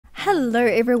Hello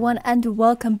everyone and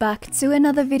welcome back to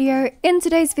another video. In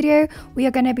today's video, we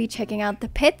are going to be checking out the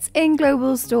pets in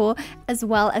Global Store as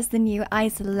well as the new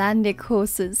Icelandic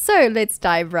horses. So let's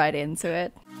dive right into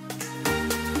it.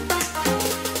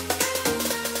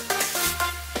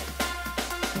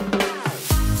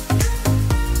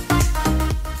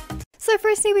 So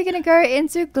firstly, we're going to go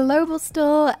into Global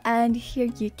Store, and here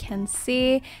you can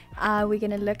see we're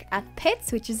going to look at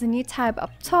pets, which is a new tab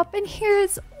up top, and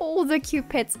here's all the cute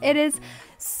pets. It is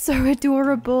so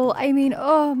adorable. I mean,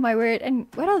 oh my word. And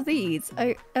what are these?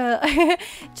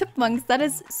 Chipmunks. That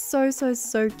is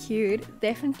so cute.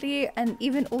 Definitely. And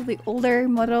even all the older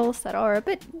models that are a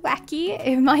bit wacky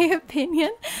in my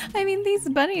opinion. I mean, these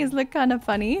bunnies look kind of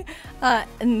funny,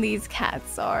 and these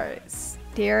cats are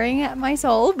staring at my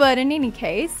soul. But in any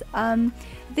case,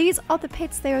 these are the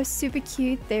pets. They are super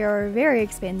cute. They are very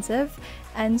expensive.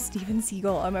 And Steven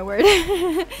Seagal, oh my word.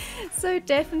 So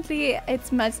definitely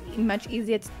it's much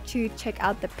easier to check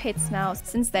out the pets now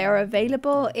since they are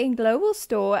available in Global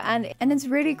Store, and it's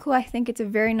really cool. I think it's a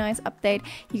very nice update.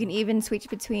 You can even switch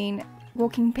between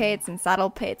walking pets and saddle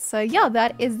pets. So yeah,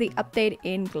 that is the update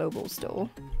in Global Store.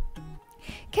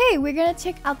 Okay, we're gonna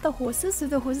check out the horses. So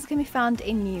the horses can be found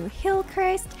in New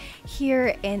Hillcrest,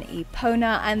 here in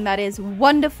Epona, and that is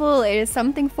wonderful. It is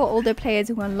something for older players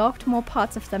who unlocked more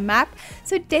parts of the map,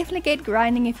 so definitely get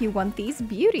grinding if you want these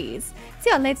beauties. So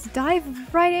yeah, let's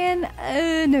dive right in.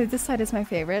 No, this side is my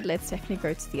favorite. Let's definitely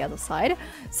go to the other side.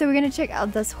 So we're gonna check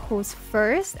out this horse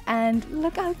first, and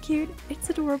look how cute. It's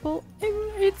adorable.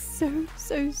 It's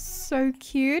so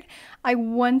cute. I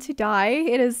want to die.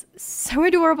 It is so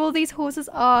adorable. These horses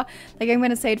are, like, I'm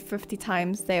gonna say it 50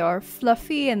 times, they are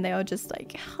fluffy and they are just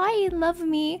like, hi, love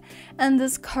me. And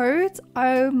this coat,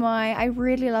 oh my, I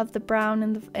really love the brown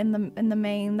in the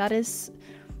mane. That is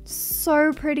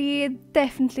so pretty.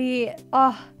 Definitely.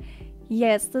 Oh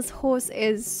yes, this horse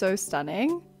is so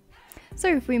stunning. So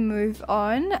if we move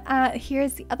on,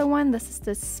 here's the other one. This is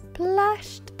the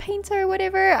splashed painter or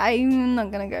whatever. I'm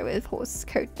not gonna go with horse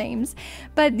coat names,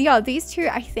 but yeah, these two,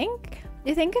 I think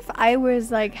if I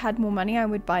was like had more money, I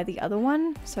would buy the other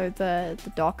one, so the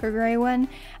darker gray one.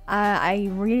 I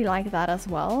really like that as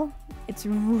well. It's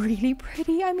really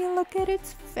pretty. I mean, look at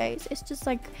its face. It's just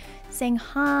like saying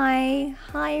hi,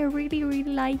 I really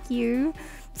like you.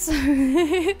 So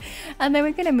and then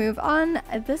we're gonna move on.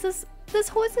 This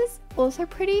horse is also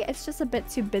pretty. It's just a bit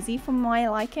too busy for my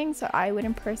liking, so I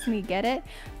wouldn't personally get it,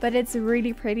 but it's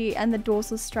really pretty, and the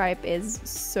dorsal stripe is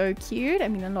so cute. I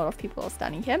mean, a lot of people are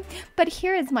stunning him, but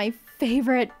here is my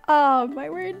favorite. Oh my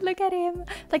word, look at him.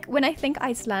 Like, when I think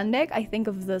Icelandic, I think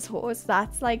of this horse.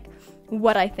 That's like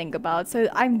what I think about, so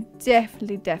I'm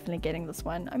definitely getting this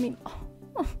one. I mean,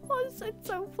 it's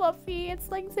so fluffy. It's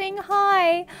like saying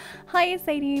hi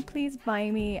Sadie, please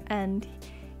buy me. And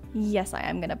yes, I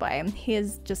am gonna buy him. He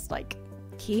is just like,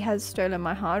 he has stolen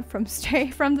my heart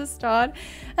straight from the start.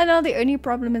 And now the only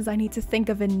problem is I need to think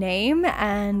of a name,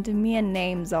 and me and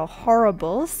names are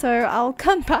horrible, so I'll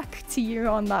come back to you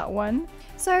on that one.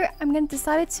 So I'm gonna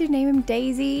decide to name him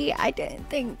Daisy. I don't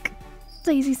think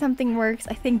Daisy something works.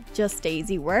 I think just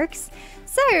Daisy works.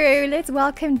 So let's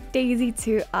welcome Daisy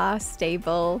to our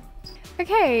stable.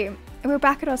 Okay, we're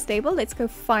back at our stable. Let's go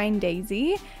find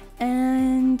Daisy.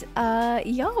 And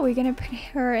yeah, we're gonna put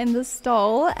her in the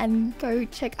stall and go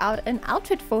check out an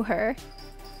outfit for her.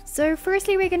 So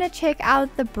firstly, we're gonna check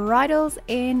out the bridles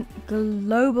in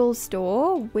Global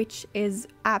Store, which is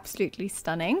absolutely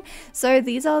stunning. So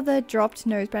these are the dropped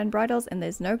noseband bridles, and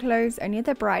there's no clothes, only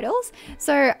the bridles.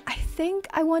 So I think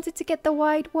I wanted to get the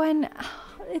white one.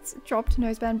 It's dropped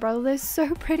noseband bridle. They're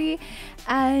so pretty,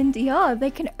 and yeah, they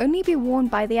can only be worn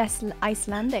by the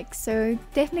Icelandic, so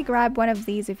definitely grab one of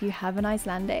these if you have an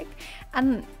Icelandic.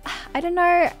 And I don't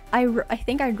know, I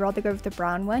think I'd rather go with the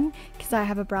brown one because I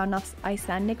have a brown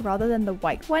Icelandic rather than the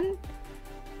white one,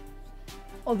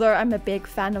 although I'm a big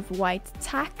fan of white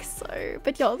tack. So,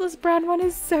 but yeah, this brown one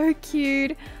is so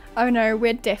cute. Oh no,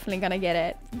 we're definitely gonna get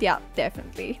it. Yeah,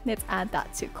 definitely. Let's add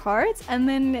that to carts, and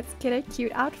then let's get a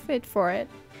cute outfit for it.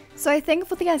 So I think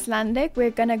for the Icelandic,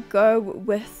 we're gonna go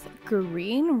with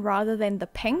green rather than the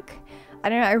pink. I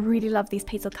don't know, I really love these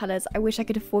pastel colors. I wish I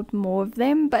could afford more of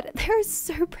them, but they're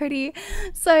so pretty.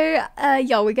 So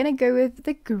yeah, we're gonna go with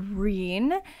the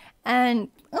green. And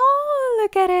oh,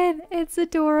 look at it, it's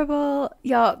adorable.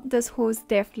 Yeah, this horse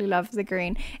definitely loves the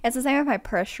green. It's the same with my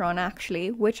Percheron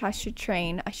actually, which I should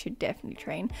train. I should definitely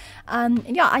train.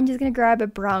 Yeah, I'm just gonna grab a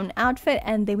brown outfit,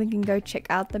 and then we can go check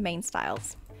out the main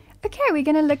styles. Okay, we're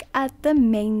gonna look at the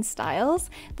mane styles.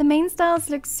 The mane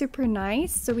styles look super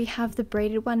nice. So we have the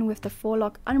braided one with the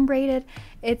forelock unbraided.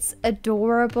 It's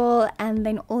adorable, and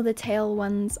then all the tail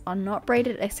ones are not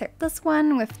braided except this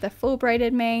one with the full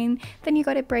braided mane. Then you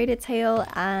got a braided tail,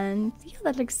 and yeah,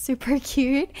 that looks super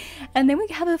cute. And then we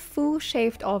have a full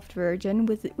shaved off version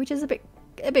which is a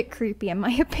bit creepy in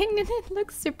my opinion. It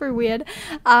looks super weird.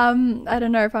 I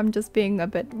don't know if I'm just being a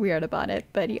bit weird about it,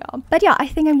 but yeah, I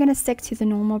think I'm gonna stick to the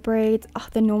normal braids.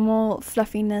 The normal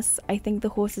fluffiness. I think the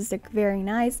horses look very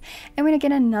nice, and when I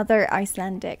get another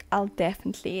Icelandic, I'll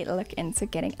definitely look into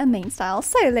getting a mane style.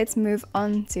 So let's move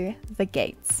on to the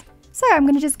gaits. So I'm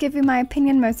going to just give you my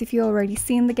opinion. Most of you already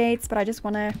seen the gaits, but I just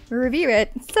want to review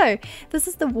it. So this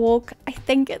is the walk. I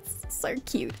think it's so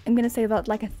cute. I'm going to say that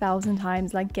like 1,000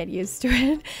 times, like get used to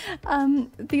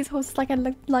it. These horses, like I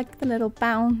look like the little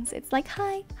bounce. It's like,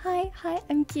 hi, hi, hi,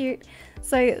 I'm cute.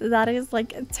 So that is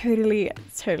like totally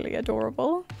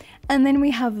adorable. And then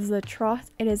we have the trot.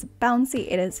 It is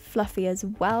bouncy, it is fluffy as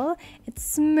well. It's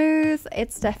smooth.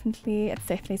 It's definitely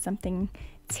something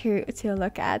to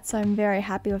look at, so I'm very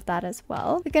happy with that as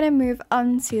well. We're gonna move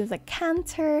on to the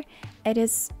canter. It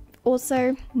is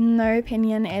also, no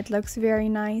opinion, it looks very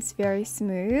nice, very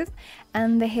smooth,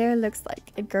 and the hair looks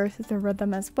like it goes with the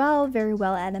rhythm as well, very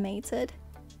well animated.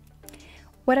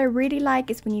 What I really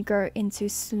like is when you go into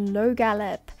slow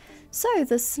gallop. So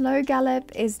the slow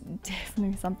gallop is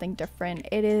definitely something different.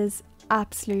 It is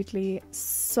absolutely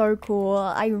so cool.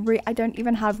 I don't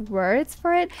even have words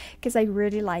for it because I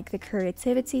really like the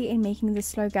creativity in making the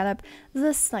slow gallop.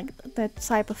 This like the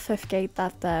type of fifth gait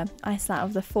that the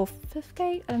fifth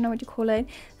gait, I don't know what you call it,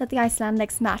 that the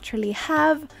Icelandics naturally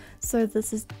have. So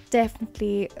this is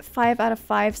definitely 5 out of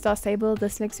 5 star stable.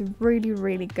 This looks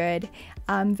really good.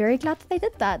 I'm very glad that they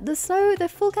did that. The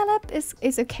full gallop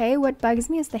is okay. What bugs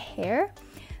me is the hair.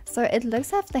 So it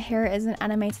looks as if the hair isn't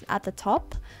animated at the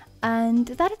top, and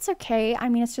that it's okay. I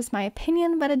mean, it's just my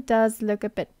opinion, but it does look a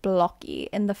bit blocky.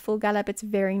 In the full gallop, it's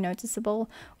very noticeable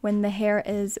when the hair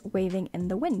is waving in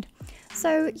the wind.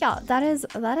 So yeah, that is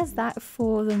that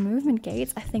for the movement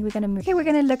gaits. I think we're gonna move. Okay, we're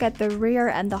gonna look at the rear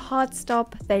and the hard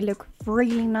stop. They look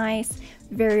really nice,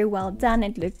 very well done.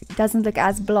 It doesn't look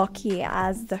as blocky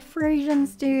as the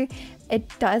Frisians do. It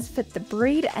does fit the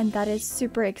breed, and that is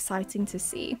super exciting to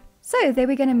see. So then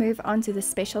we're going to move on to the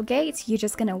special gait. You're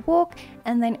just going to walk,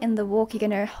 and then in the walk you're going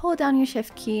to hold down your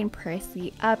shift key and press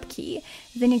the up key.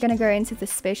 Then you're going to go into the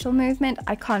special movement.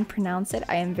 I can't pronounce it,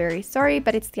 I am very sorry,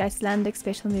 but it's the Icelandic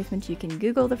special movement. You can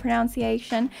Google the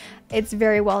pronunciation. It's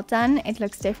very well done. It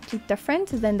looks definitely different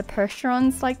than the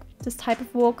Percherons, like this type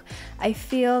of walk. I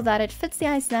feel that it fits the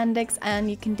Icelandics, and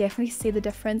you can definitely see the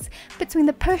difference between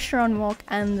the Percheron walk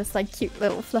and this like cute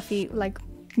little fluffy, like,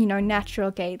 you know,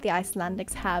 natural gait the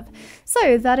Icelandics have.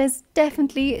 So that is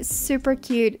definitely super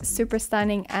cute, super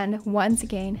stunning, and once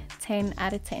again 10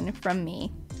 out of 10 from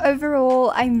me.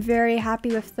 Overall, I'm very happy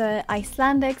with the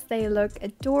Icelandics. They look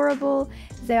adorable.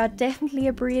 They are definitely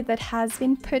a breed that has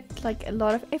been put like a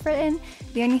lot of effort in.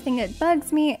 The only thing that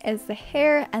bugs me is the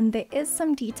hair, and there is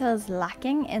some details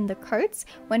lacking in the coats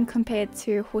when compared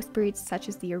to horse breeds such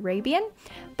as the Arabian,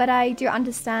 but I do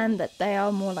understand that they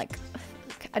are more like,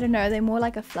 I don't know, they're more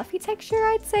like a fluffy texture,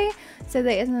 I'd say. So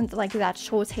there isn't like that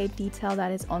short hair detail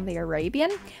that is on the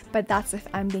Arabian, but that's if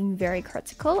I'm being very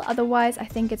critical. Otherwise, I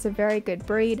think it's a very good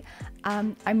breed.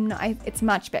 It's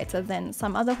much better than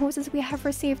some other horses we have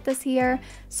received this year.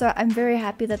 So I'm very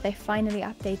happy that they're finally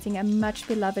updating a much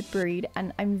beloved breed,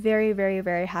 and I'm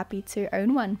very happy to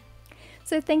own one.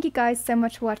 So thank you guys so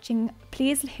much for watching.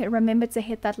 Please remember to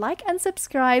hit that like and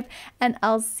subscribe, and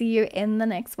I'll see you in the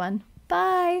next one.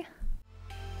 Bye!